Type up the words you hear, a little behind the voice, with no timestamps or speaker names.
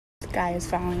guy is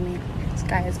following me. This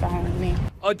guy is following me.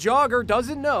 A jogger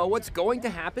doesn't know what's going to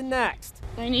happen next.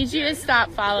 I need you to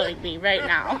stop following me right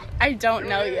now. I don't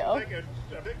know you.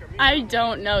 I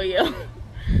don't know you.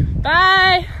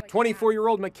 Bye.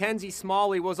 24-year-old Mackenzie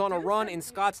Smalley was on a run in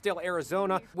Scottsdale,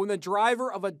 Arizona, when the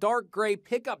driver of a dark gray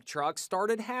pickup truck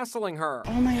started hassling her.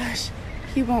 Oh my gosh,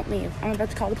 he won't leave. I'm about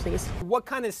to call the police. What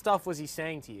kind of stuff was he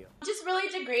saying to you? Just really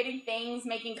degrading things,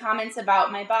 making comments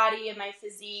about my body and my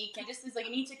physique, and just was like,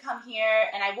 you need to come here,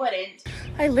 and I wouldn't.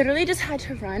 I literally just had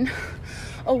to run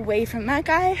away from that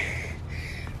guy,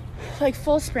 like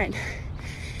full sprint.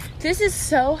 This is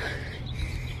so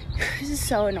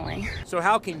annoying. So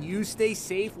how can you stay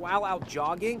safe while out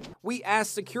jogging? We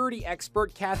asked security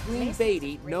expert Kathleen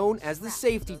Beatty, known as the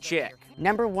safety chick.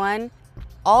 Number one,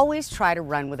 always try to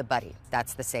run with a buddy.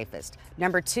 That's the safest.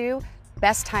 Number two,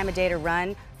 best time of day to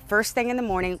run, first thing in the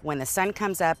morning when the sun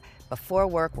comes up, before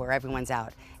work where everyone's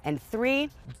out. And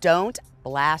three, don't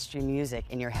blast your music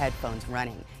in your headphones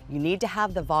running. You need to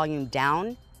have the volume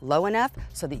down low enough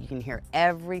so that you can hear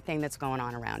everything that's going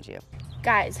on around you.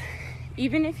 Guys,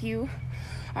 even if you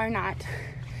are not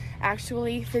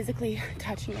actually physically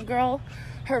touching a girl,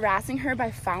 harassing her by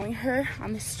following her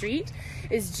on the street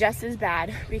is just as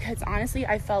bad, because honestly,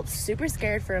 I felt super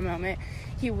scared for a moment.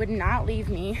 He would not leave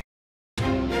me.